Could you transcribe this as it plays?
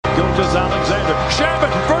is Alexander.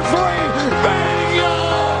 Shabbat for three. Bingo!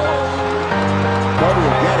 Butler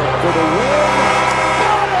will get it for the win.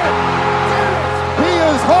 Got it! He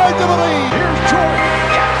is hard to believe. Here's Jordan.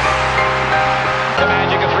 Yes! The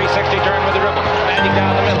Magic, a 360 turn with the dribble. Magic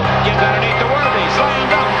down the middle. Gives underneath the Worthy.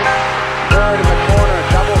 Slam dunk. Third in the corner.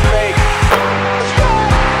 Double fake.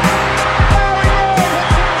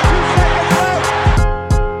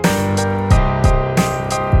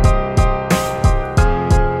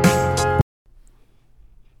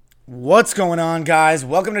 What's going on, guys?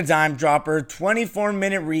 Welcome to Dime Dropper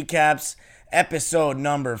 24-minute recaps, episode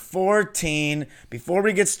number 14. Before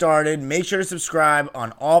we get started, make sure to subscribe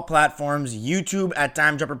on all platforms, YouTube at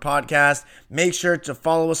Dime Dropper Podcast. Make sure to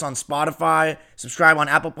follow us on Spotify, subscribe on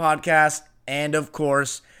Apple Podcasts, and of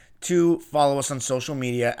course, to follow us on social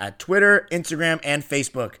media at Twitter, Instagram, and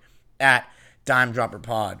Facebook at Dime Dropper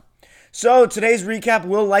Pod. So today's recap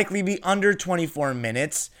will likely be under 24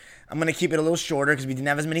 minutes. I'm going to keep it a little shorter because we didn't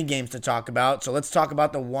have as many games to talk about. So let's talk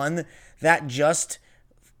about the one that just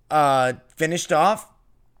finished off,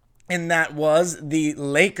 and that was the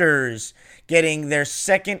Lakers getting their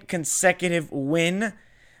second consecutive win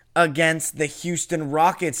against the Houston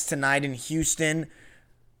Rockets tonight in Houston,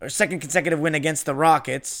 or second consecutive win against the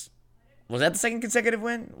Rockets. Was that the second consecutive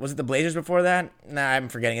win? Was it the Blazers before that? Nah, I'm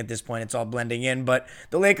forgetting at this point. It's all blending in. But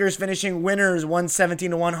the Lakers finishing winners,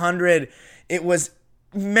 117-100. It was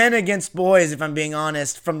men against boys, if I'm being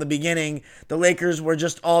honest. From the beginning, the Lakers were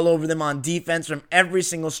just all over them on defense from every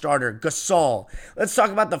single starter. Gasol. Let's talk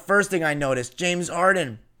about the first thing I noticed. James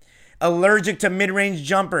Harden, allergic to mid-range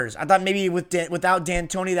jumpers. I thought maybe without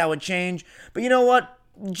D'Antoni that would change. But you know what?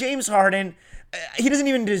 James Harden, he doesn't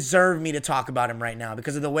even deserve me to talk about him right now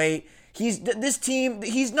because of the way he's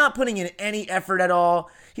not putting in any effort at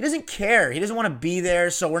all. He doesn't care. He doesn't want to be there,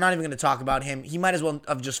 so we're not even going to talk about him. He might as well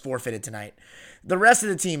have just forfeited tonight. The rest of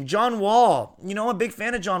the team, John Wall, I'm a big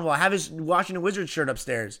fan of John Wall. I have his Washington Wizards shirt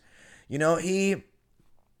upstairs. He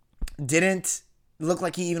didn't look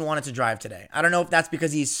like he even wanted to drive today. I don't know if that's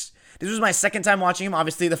because this was my second time watching him.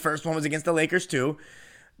 Obviously, the first one was against the Lakers too,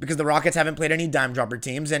 because the Rockets haven't played any dime dropper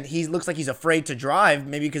teams, and he looks like he's afraid to drive,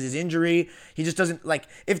 maybe because of his injury. He just doesn't,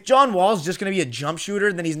 if John Wall's just going to be a jump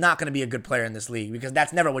shooter, then he's not going to be a good player in this league, because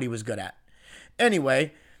that's never what he was good at.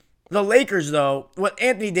 Anyway, the Lakers, though,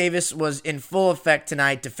 Anthony Davis was in full effect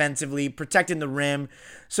tonight defensively, protecting the rim.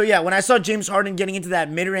 So, yeah, when I saw James Harden getting into that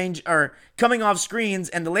mid-range, or coming off screens,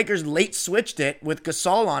 and the Lakers late switched it with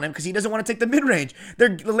Gasol on him because he doesn't want to take the mid-range. The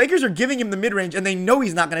Lakers are giving him the mid-range, and they know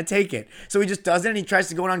he's not going to take it. So he just does it, and he tries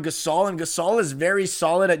to go on Gasol, and Gasol is very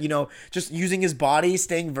solid at, just using his body,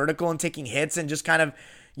 staying vertical and taking hits, and just kind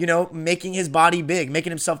of, making his body big,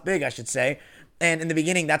 making himself big, I should say. And in the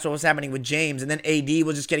beginning, that's what was happening with James. And then AD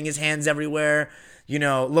was just getting his hands everywhere.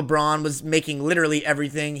 LeBron was making literally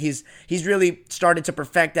everything. He's really started to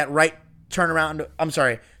perfect that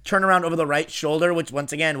turnaround over the right shoulder, which,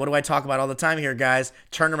 once again, what do I talk about all the time here, guys?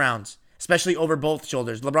 Turnarounds, especially over both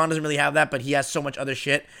shoulders. LeBron doesn't really have that, but he has so much other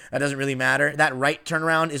shit that doesn't really matter. That right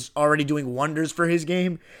turnaround is already doing wonders for his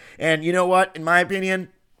game. And you know what? In my opinion,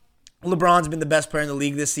 LeBron's been the best player in the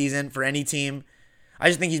league this season for any team. I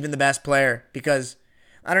just think he's been the best player because,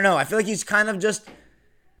 I don't know, I feel like he's kind of just,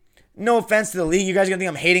 no offense to the league, you guys are going to think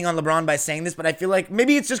I'm hating on LeBron by saying this, but I feel like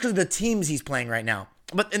maybe it's just because of the teams he's playing right now.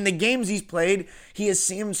 But in the games he's played, he has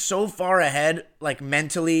seemed so far ahead,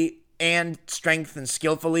 mentally and strength and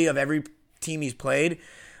skillfully of every team he's played.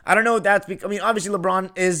 I don't know if that's because, obviously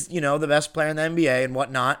LeBron is, the best player in the NBA and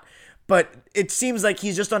whatnot, but it seems like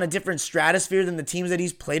he's just on a different stratosphere than the teams that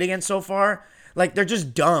he's played against so far. They're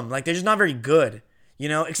just dumb. They're just not very good.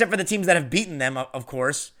 Except for the teams that have beaten them, of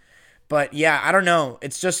course. But yeah, I don't know.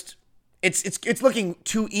 It's just, it's looking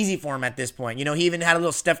too easy for him at this point. He even had a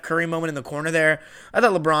little Steph Curry moment in the corner there. I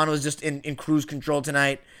thought LeBron was just in cruise control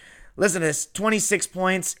tonight. Listen to this, 26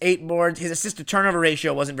 points, 8 boards. His assist-to-turnover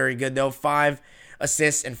ratio wasn't very good, though. 5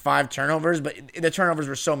 assists and 5 turnovers, but the turnovers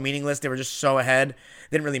were so meaningless. They were just so ahead.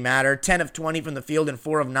 Didn't really matter. 10 of 20 from the field and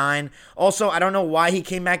 4 of 9. Also, I don't know why he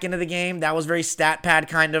came back into the game. That was very stat pad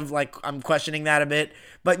kind of, I'm questioning that a bit.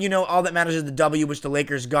 But, all that matters is the W, which the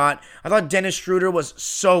Lakers got. I thought Dennis Schroeder was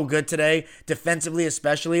so good today, defensively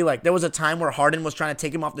especially. There was a time where Harden was trying to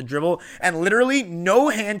take him off the dribble, and literally no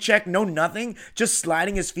hand check, no nothing, just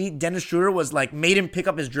sliding his feet. Dennis Schroeder was, made him pick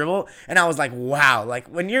up his dribble, and I was like, wow.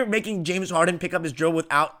 When you're making James Harden pick up his dribble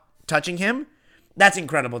without touching him, that's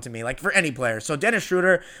incredible to me, for any player. So Dennis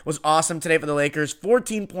Schroeder was awesome today for the Lakers.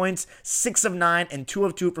 14 points, 6 of 9, and 2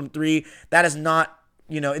 of 2 from 3. That is not,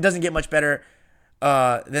 it doesn't get much better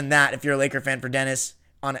than that if you're a Laker fan for Dennis.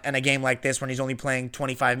 in a game like this when he's only playing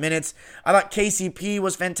 25 minutes. I thought KCP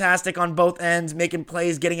was fantastic on both ends, making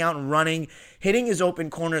plays, getting out and running, hitting his open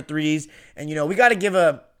corner threes. And, we got to give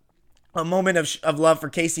a moment of love for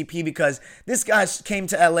KCP because this guy came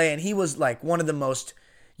to LA and he was like one of the most,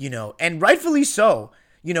 and rightfully so,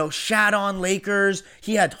 shat on Lakers.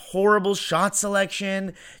 He had horrible shot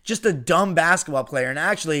selection, just a dumb basketball player. And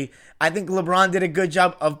actually, I think LeBron did a good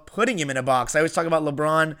job of putting him in a box. I always talk about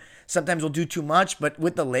LeBron sometimes will do too much, but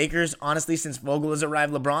with the Lakers, honestly, since Vogel has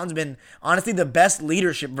arrived, LeBron's been honestly the best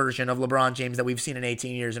leadership version of LeBron James that we've seen in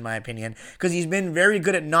 18 years, in my opinion, because he's been very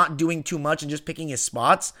good at not doing too much and just picking his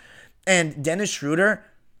spots. And Dennis Schroeder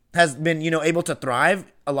has been, able to thrive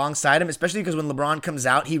alongside him, especially because when LeBron comes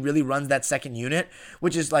out, he really runs that second unit,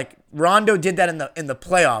 which is like Rondo did that in the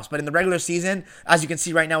playoffs, but in the regular season, as you can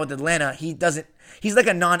see right now with Atlanta, he's like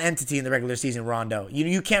a non-entity in the regular season, Rondo.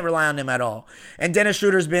 You can't rely on him at all. And Dennis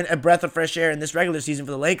Schroeder's been a breath of fresh air in this regular season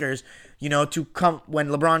for the Lakers, to come when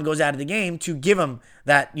LeBron goes out of the game to give him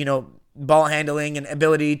that, ball handling and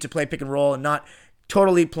ability to play pick and roll and not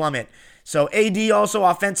totally plummet. So AD also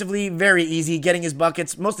offensively, very easy, getting his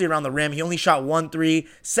buckets mostly around the rim. He only shot 1 3,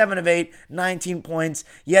 7 of 8, 19 points.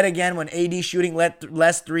 Yet again, when AD shooting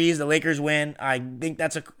less threes, the Lakers win. I think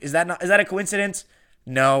is that a coincidence?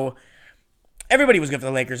 No. Everybody was good for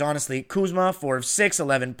the Lakers, honestly. Kuzma, 4 of 6,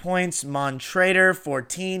 11 points. Montrader,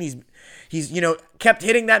 14. He's kept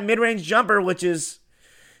hitting that mid-range jumper, which is,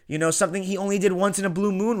 something he only did once in a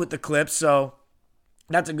blue moon with the Clips, so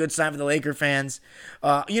that's a good sign for the Laker fans.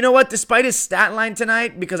 You know what? Despite his stat line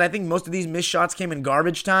tonight, because I think most of these missed shots came in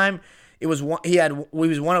garbage time, he was 1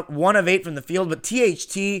 of 8 from the field. But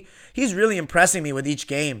THT, he's really impressing me with each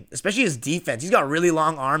game, especially his defense. He's got really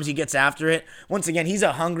long arms. He gets after it. Once again, he's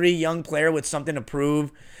a hungry young player with something to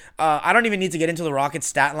prove. I don't even need to get into the Rockets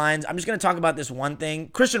stat lines. I'm just going to talk about this one thing.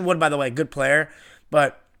 Christian Wood, by the way, good player,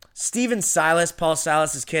 but Steven Silas, Paul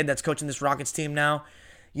Silas' kid that's coaching this Rockets team now,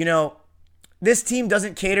 this team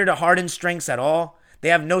doesn't cater to Harden's strengths at all. They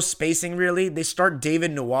have no spacing, really. They start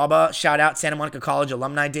David Nwaba. Shout out Santa Monica College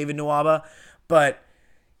alumni David Nwaba. But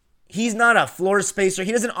he's not a floor spacer.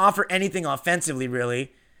 He doesn't offer anything offensively,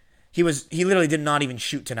 really. He literally did not even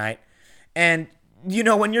shoot tonight. And,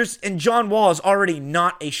 and John Wall is already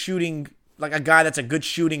not a guy that's a good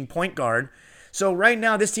shooting point guard. So right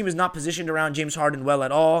now, this team is not positioned around James Harden well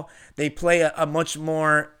at all. They play a much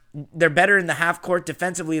more, they're better in the half court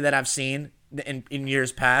defensively that I've seen in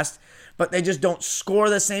years past, but they just don't score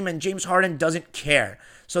the same, and James Harden doesn't care.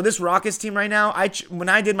 So this Rockets team right now, when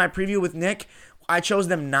I did my preview with Nick, I chose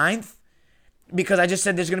them 9th because I just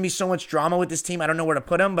said there's going to be so much drama with this team. I don't know where to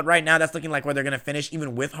put them, but right now that's looking like where they're going to finish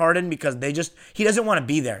even with Harden because he doesn't want to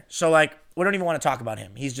be there. So we don't even want to talk about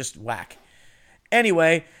him. He's just whack.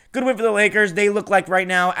 Anyway, good win for the Lakers. They look like right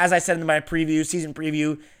now, as I said in my season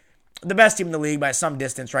preview, the best team in the league by some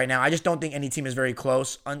distance right now. I just don't think any team is very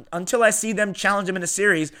close. Until I see them challenge them in a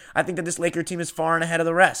series, I think that this Laker team is far and ahead of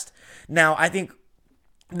the rest. Now,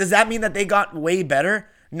 does that mean that they got way better?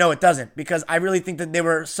 No, it doesn't, because I really think that they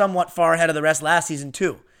were somewhat far ahead of the rest last season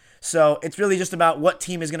too. So it's really just about what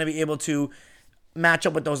team is going to be able to match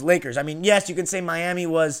up with those Lakers. I mean, yes, you can say Miami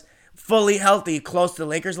was fully healthy, close to the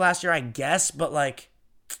Lakers last year, I guess, but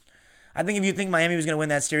I think if you think Miami was going to win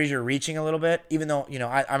that series, you're reaching a little bit, even though,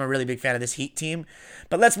 I'm a really big fan of this Heat team.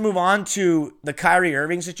 But let's move on to the Kyrie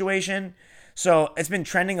Irving situation. So it's been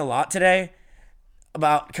trending a lot today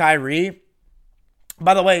about Kyrie.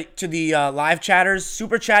 By the way, to the live chatters,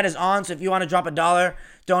 Super Chat is on, so if you want to drop $1,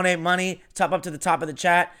 donate money, top up to the top of the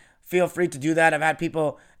chat, feel free to do that. I've had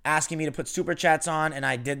people asking me to put Super Chats on, and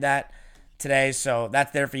I did that today, so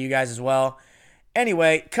that's there for you guys as well.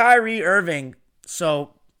 Anyway, Kyrie Irving,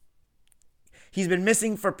 so he's been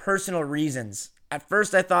missing for personal reasons. At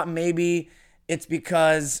first, I thought maybe it's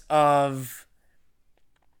because of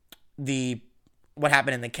what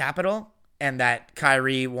happened in the Capitol and that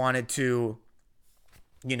Kyrie wanted to,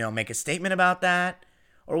 make a statement about that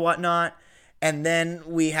or whatnot. And then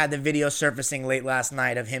we had the video surfacing late last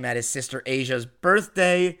night of him at his sister Asia's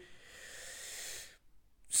birthday.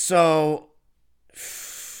 So,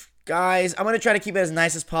 guys, I'm going to try to keep it as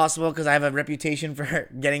nice as possible because I have a reputation for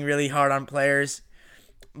getting really hard on players.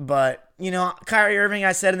 But, Kyrie Irving,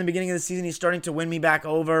 I said in the beginning of the season, he's starting to win me back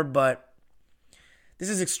over, but this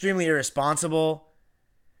is extremely irresponsible.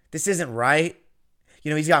 This isn't right.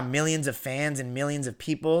 He's got millions of fans and millions of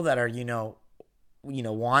people that are,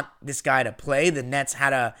 want this guy to play. The Nets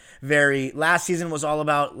had last season was all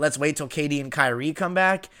about let's wait till KD and Kyrie come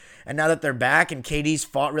back. And now that they're back and KD's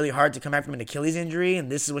fought really hard to come back from an Achilles injury,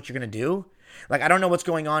 and this is what you're going to do? Like, I don't know what's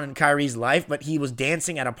going on in Kyrie's life, but he was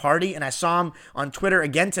dancing at a party, and I saw him on Twitter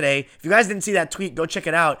again today. If you guys didn't see that tweet, go check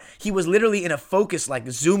it out. He was literally in a Focus, like,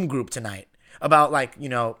 Zoom group tonight about, like, you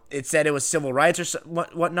know, it said it was civil rights or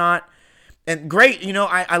whatnot. And great, you know,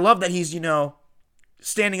 I love that he's, you know,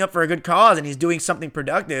 standing up for a good cause and he's doing something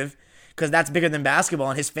productive, because that's bigger than basketball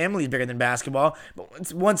and his family is bigger than basketball.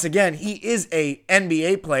 But once again, he is a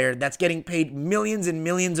NBA player that's getting paid millions and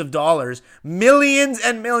millions of dollars. Millions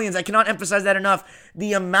and millions. I cannot emphasize that enough.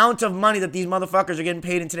 The amount of money that these motherfuckers are getting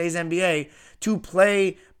paid in today's NBA to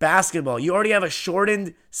play basketball. You already have a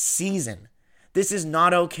shortened season. This is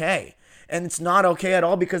not okay. And it's not okay at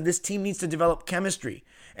all, because this team needs to develop chemistry.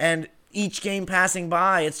 And each game passing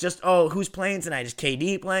by, it's just, oh, who's playing tonight? Is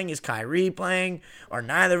KD playing? Is Kyrie playing? Are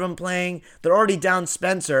neither of them playing? They're already down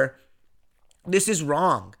Spencer. This is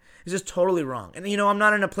wrong. This is totally wrong. And, you know, I'm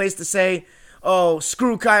not in a place to say, oh,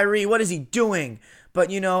 screw Kyrie. What is he doing? But,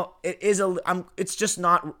 you know, it's just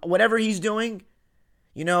not, whatever he's doing,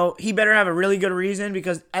 you know, he better have a really good reason,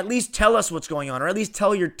 because at least tell us what's going on, or at least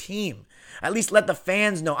tell your team. At least let the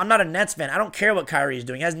fans know. I'm not a Nets fan. I don't care what Kyrie is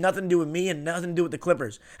doing. It has nothing to do with me and nothing to do with the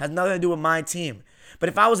Clippers. It has nothing to do with my team. But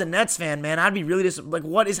if I was a Nets fan, man, I'd be really like,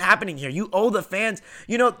 what is happening here? You owe the fans.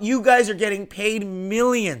 You know, you guys are getting paid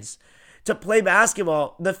millions to play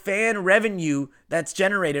basketball. The fan revenue that's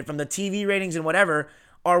generated from the TV ratings and whatever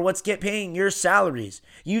are what's paying your salaries.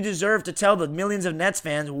 You deserve to tell the millions of Nets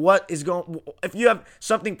fans what is going. If you have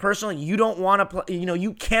something personal you don't want to play, you know,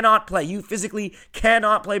 you cannot play, you physically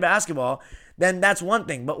cannot play basketball, then that's one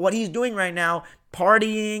thing. But what he's doing right now,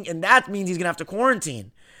 partying, and that means he's gonna have to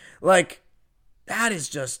quarantine. Like, that is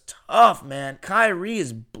just tough, man. Kyrie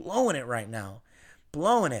is blowing it right now,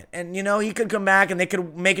 blowing it. And you know, he could come back and they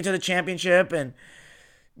could make it to the championship, and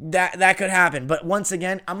that could happen. But once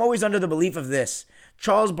again, I'm always under the belief of this.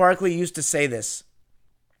 Charles Barkley used to say this,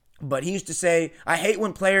 but he used to say, I hate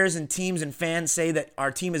when players and teams and fans say that our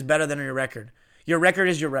team is better than your record. Your record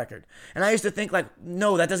is your record. And I used to think, like,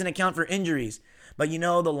 no, that doesn't account for injuries. But you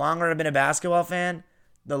know, the longer I've been a basketball fan,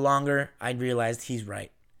 the longer I realized he's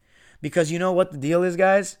right. Because you know what the deal is,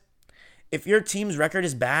 guys? If your team's record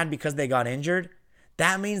is bad because they got injured,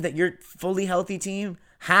 that means that your fully healthy team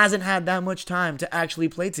hasn't had that much time to actually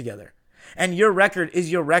play together. And your record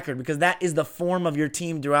is your record, because that is the form of your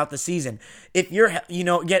team throughout the season. If you're, you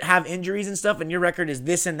know, have injuries and stuff and your record is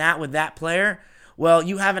this and that with that player, well,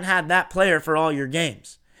 you haven't had that player for all your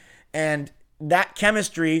games. And that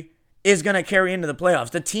chemistry is going to carry into the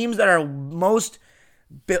playoffs. The teams that are most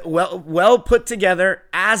well put together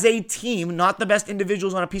as a team, not the best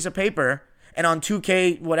individuals on a piece of paper and on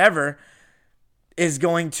 2K whatever, is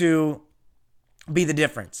going to be the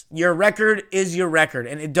difference. Your record is your record,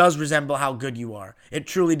 and it does resemble how good you are. It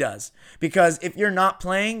truly does. Because if you're not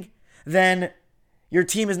playing, then your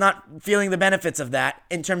team is not feeling the benefits of that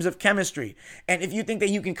in terms of chemistry. And if you think that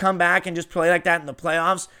you can come back and just play like that in the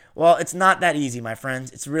playoffs, well, it's not that easy, my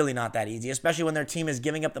friends. It's really not that easy, especially when their team is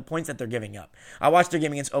giving up the points that they're giving up. I watched their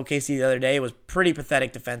game against OKC the other day. It was pretty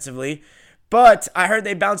pathetic defensively. But I heard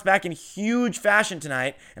they bounced back in huge fashion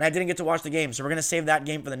tonight, and I didn't get to watch the game, so we're going to save that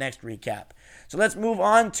game for the next recap. So let's move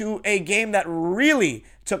on to a game that really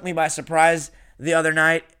took me by surprise the other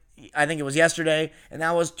night. I think it was yesterday, and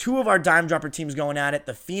that was two of our dime dropper teams going at it,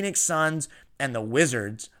 the Phoenix Suns and the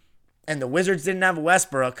Wizards. And the Wizards didn't have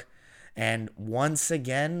Westbrook, and once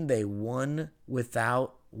again, they won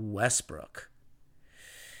without Westbrook.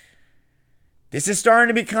 This is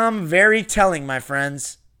starting to become very telling, my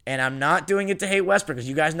friends. And I'm not doing it to hate Westbrook, because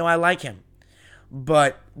you guys know I like him.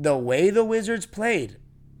 But the way the Wizards played,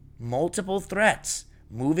 multiple threats,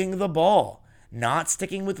 moving the ball, not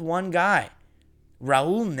sticking with one guy,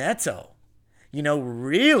 Raul Neto, you know,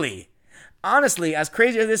 really, honestly, as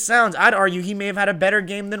crazy as this sounds, I'd argue he may have had a better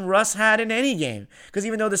game than Russ had in any game. Because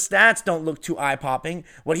even though the stats don't look too eye-popping,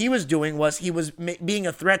 what he was doing was he was being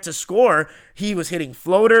a threat to score. He was hitting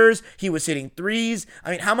floaters. He was hitting threes.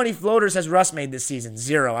 I mean, how many floaters has Russ made this season?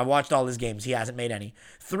 0. I've watched all his games. He hasn't made any.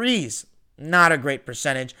 Threes, not a great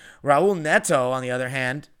percentage. Raul Neto, on the other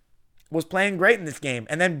hand, was playing great in this game.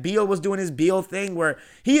 And then Beal was doing his Beal thing where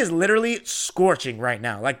he is literally scorching right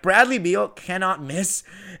now. Like, Bradley Beal cannot miss.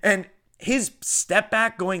 And his step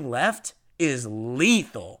back going left is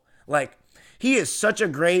lethal. Like, he is such a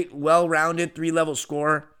great, well-rounded, 3-level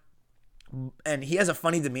scorer. And he has a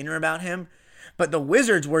funny demeanor about him. But the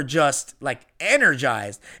Wizards were just, like,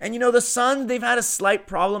 energized. And, you know, the Suns, they've had a slight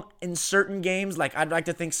problem in certain games. Like, I'd like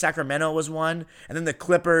to think Sacramento was one. And then the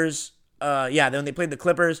Clippers, when they played the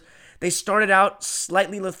Clippers, They started out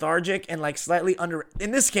slightly lethargic and like slightly in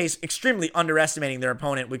this case, extremely underestimating their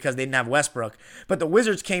opponent because they didn't have Westbrook. But the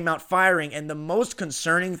Wizards came out firing, and the most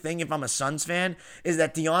concerning thing, if I'm a Suns fan, is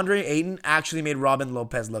that DeAndre Ayton actually made Robin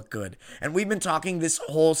Lopez look good. And we've been talking this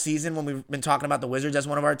whole season when we've been talking about the Wizards as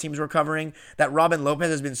one of our teams we're covering, that Robin Lopez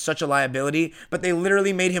has been such a liability, but they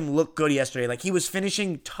literally made him look good yesterday. Like, he was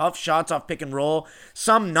finishing tough shots off pick and roll,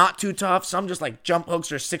 some not too tough, some just like jump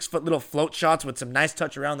hooks or 6-foot little float shots with some nice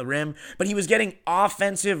touch around the rim. But he was getting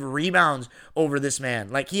offensive rebounds over this man.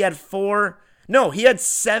 Like, he had 7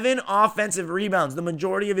 offensive rebounds. The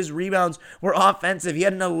majority of his rebounds were offensive. He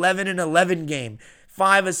had an 11-11 game.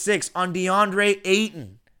 5 of 6 on DeAndre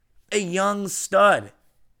Ayton, a young stud.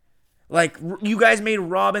 Like, you guys made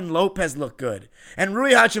Robin Lopez look good. And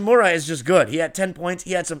Rui Hachimura is just good. He had 10 points.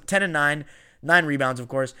 He had some 10 and 9 rebounds, of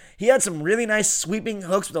course. He had some really nice sweeping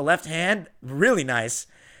hooks with the left hand. Really nice.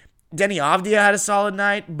 Denny Avdia had a solid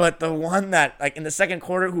night, but the one that, like, in the second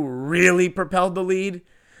quarter who really propelled the lead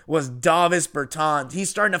was Davis Bertans. He's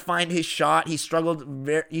starting to find his shot. He struggled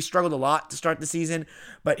a lot to start the season,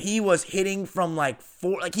 but he was hitting from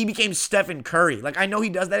he became Stephen Curry. Like, I know he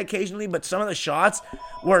does that occasionally, but some of the shots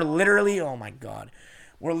were literally, oh my God,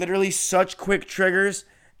 such quick triggers,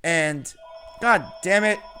 and God damn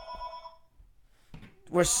it,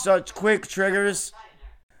 were such quick triggers.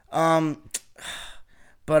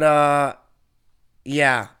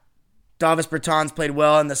 Yeah. Davis Bertans played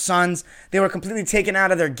well, and the Suns, they were completely taken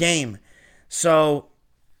out of their game. So,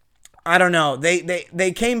 I don't know.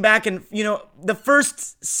 They came back, and, the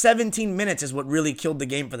first 17 minutes is what really killed the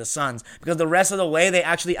game for the Suns, because the rest of the way, they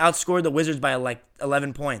actually outscored the Wizards by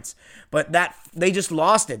 11 points. But they just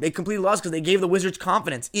lost it. They completely lost because they gave the Wizards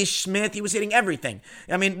confidence. Ish Smith, he was hitting everything.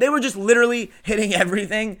 I mean, they were just literally hitting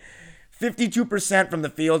everything. 52% from the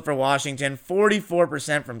field for Washington,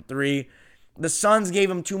 44% from 3. The Suns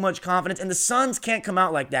gave him too much confidence, and the Suns can't come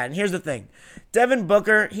out like that. And here's the thing. Devin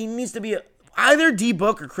Booker, he needs to be either D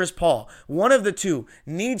Book or Chris Paul. One of the two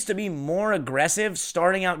needs to be more aggressive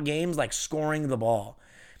starting out games, like scoring the ball.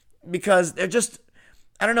 Because they're just,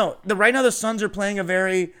 I don't know. Right now the Suns are playing a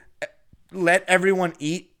very let everyone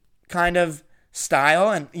eat kind of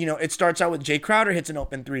style. And, it starts out with Jay Crowder hits an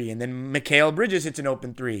open 3, and then Mikal Bridges hits an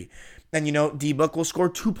open 3. Then, D-Book will score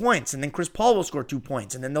 2 points, and then Chris Paul will score 2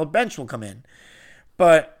 points, and then the bench will come in.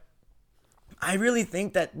 But I really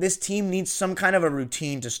think that this team needs some kind of a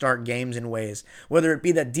routine to start games in ways, whether it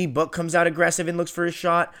be that D-Book comes out aggressive and looks for his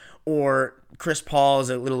shot, or Chris Paul is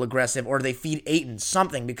a little aggressive, or they feed Ayton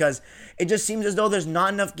something, because it just seems as though there's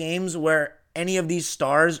not enough games where any of these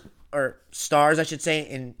stars, I should say,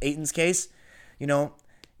 in Ayton's case,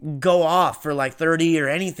 go off for 30 or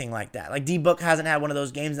anything like that. Like, D-Book hasn't had one of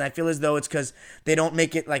those games, and I feel as though it's because they don't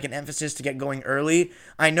make it an emphasis to get going early.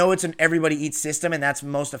 I know it's an everybody eats system, and that's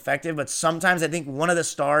most effective, but sometimes I think one of the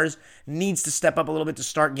stars needs to step up a little bit to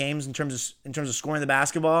start games in terms of scoring the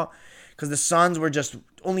basketball, because the Suns were just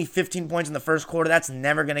only 15 points in the first quarter. That's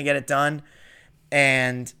never going to get it done.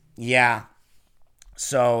 And yeah.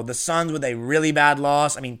 So the Suns with a really bad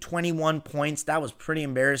loss. 21 points. That was pretty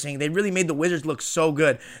embarrassing. They really made the Wizards look so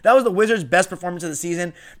good. That was the Wizards' best performance of the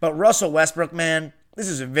season. But Russell Westbrook, man, this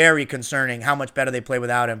is very concerning how much better they play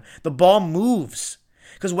without him. The ball moves.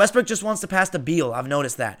 Because Westbrook just wants to pass to Beal. I've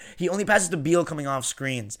noticed that. He only passes to Beal coming off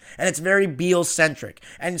screens. And it's very Beal-centric.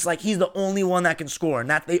 And it's like he's the only one that can score. And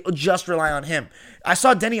that they just rely on him. I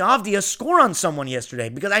saw Denny Avdia score on someone yesterday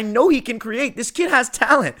because I know he can create. This kid has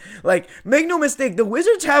talent. Make no mistake, the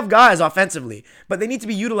Wizards have guys offensively, but they need to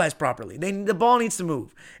be utilized properly. The ball needs to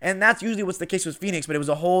move. And that's usually what's the case with Phoenix, but it was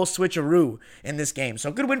a whole switcheroo in this game.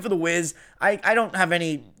 So good win for the Wiz. I don't have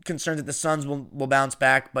any concerns that the Suns will bounce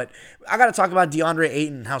back, but I got to talk about DeAndre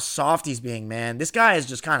Ayton, how soft he's being, man. This guy is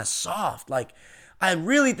just kind of soft. I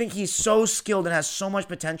really think he's so skilled and has so much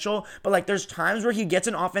potential, but there's times where he gets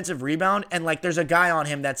an offensive rebound and there's a guy on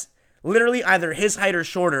him that's literally either his height or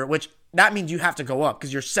shorter, which that means you have to go up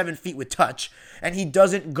because you're 7 feet with touch, and he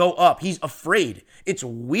doesn't go up. He's afraid. It's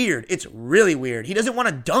weird. It's really weird. He doesn't want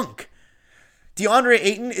to dunk. DeAndre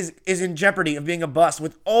Ayton is in jeopardy of being a bust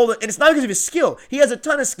with and it's not because of his skill. He has a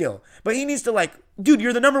ton of skill, but he needs to dude,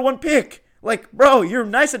 you're the number 1 pick. Bro, you're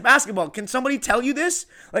nice at basketball. Can somebody tell you this?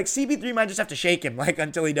 CP3 might just have to shake him,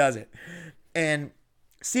 until he does it. And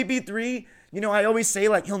CP3, I always say,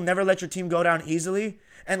 he'll never let your team go down easily.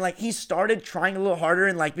 And, he started trying a little harder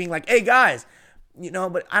and, being hey, guys.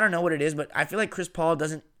 But I don't know what it is, but I feel like Chris Paul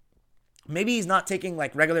doesn't maybe he's not taking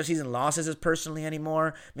like regular season losses as personally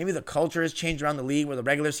anymore. Maybe the culture has changed around the league where the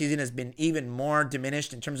regular season has been even more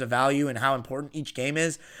diminished in terms of value and how important each game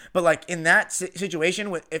is. But like in that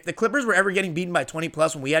situation, if the Clippers were ever getting beaten by 20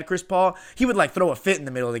 plus when we had Chris Paul, he would like throw a fit in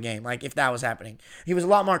the middle of the game. Like if that was happening, he was a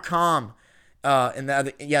lot more calm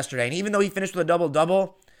yesterday. And even though he finished with a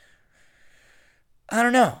double-double, I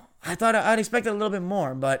don't know. I thought I'd expect a little bit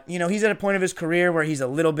more, but he's at a point of his career where he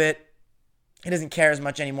doesn't care as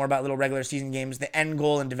much anymore about little regular season games. The end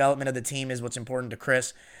goal and development of the team is what's important to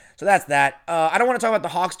Chris. So that's that. I don't want to talk about the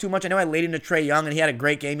Hawks too much. I know I laid into Trae Young, and he had a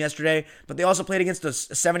great game yesterday, but they also played against a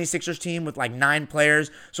 76ers team with like 9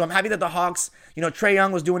 players. So I'm happy that the Hawks, Trae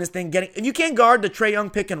Young was doing his thing. If you can't guard the Trae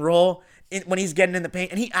Young pick and roll when he's getting in the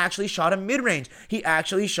paint, and he actually shot a mid-range. He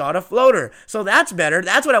actually shot a floater. So that's better.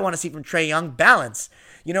 That's what I want to see from Trae Young. Balance.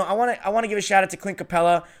 I want to give a shout out to Clint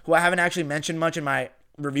Capella, who I haven't actually mentioned much in my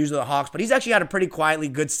reviews of the Hawks, but he's actually had a pretty quietly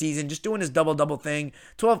good season, just doing his double-double thing.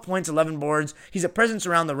 12 points, 11 boards. He's a presence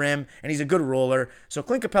around the rim, and he's a good roller. So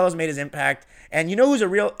Clint Capella's made his impact. And you know who's a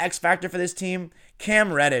real X factor for this team?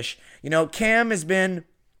 Cam Reddish. Cam has been,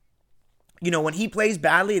 when he plays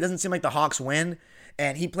badly, it doesn't seem like the Hawks win.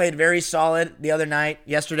 And he played very solid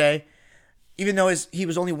yesterday. Even though he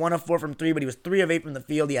was only 1 of 4 from 3, but he was 3 of 8 from the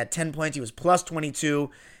field. He had 10 points. He was plus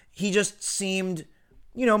 22. He just seemed,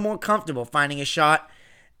 more comfortable finding his shot.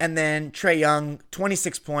 And then Trae Young,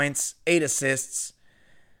 26 points, 8 assists,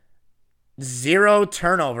 0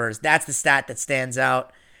 turnovers. That's the stat that stands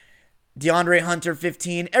out. DeAndre Hunter,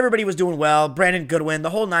 15. Everybody was doing well. Brandon Goodwin, the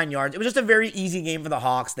whole 9 yards. It was just a very easy game for the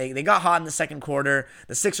Hawks. They got hot in the second quarter.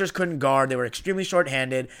 The Sixers couldn't guard. They were extremely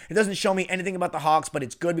shorthanded. It doesn't show me anything about the Hawks, but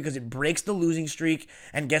it's good because it breaks the losing streak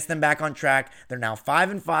and gets them back on track. They're now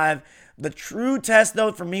 5-5. The true test,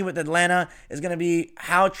 though, for me with Atlanta is going to be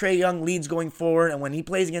how Trae Young leads going forward. And when he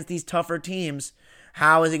plays against these tougher teams,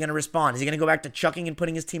 how is he going to respond? Is he going to go back to chucking and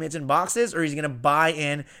putting his teammates in boxes, or is he going to buy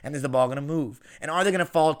in and is the ball going to move? And are they going to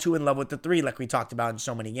fall too in love with the 3 like we talked about in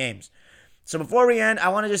so many games? So before we end, I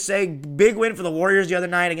want to just say big win for the Warriors the other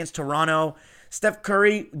night against Toronto. Steph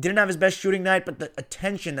Curry didn't have his best shooting night, but the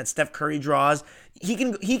attention that Steph Curry draws, he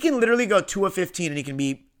can literally go 2 of 15 and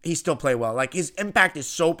he still play well. Like his impact is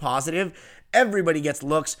so positive. Everybody gets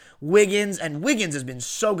looks. Wiggins has been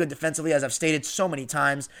so good defensively, as I've stated so many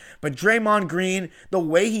times. But Draymond Green, the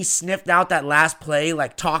way he sniffed out that last play,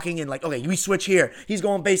 like talking and like, okay, we switch here. He's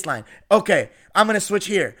going baseline. Okay, I'm going to switch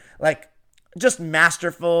here. Like, just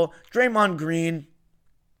masterful. Draymond Green.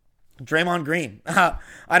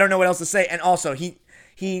 I don't know what else to say. And also,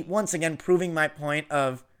 he once again proving my point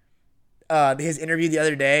of his interview the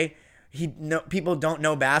other day. People don't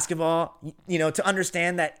know basketball. To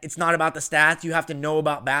understand that it's not about the stats, you have to know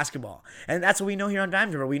about basketball. And that's what we know here on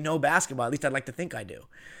Dime Dribble. We know basketball. At least I'd like to think I do.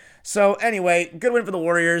 So anyway, good win for the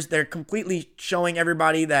Warriors. They're completely showing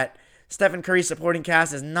everybody that Stephen Curry's supporting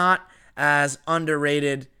cast is not as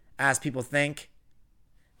underrated as people think.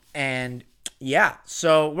 And yeah,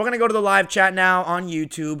 so we're going to go to the live chat now on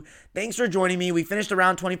YouTube. Thanks for joining me. We finished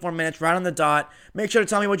around 24 minutes, right on the dot. Make sure to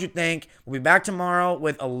tell me what you think. We'll be back tomorrow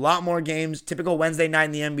with a lot more games. Typical Wednesday night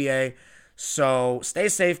in the NBA. So stay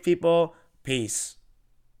safe, people. Peace.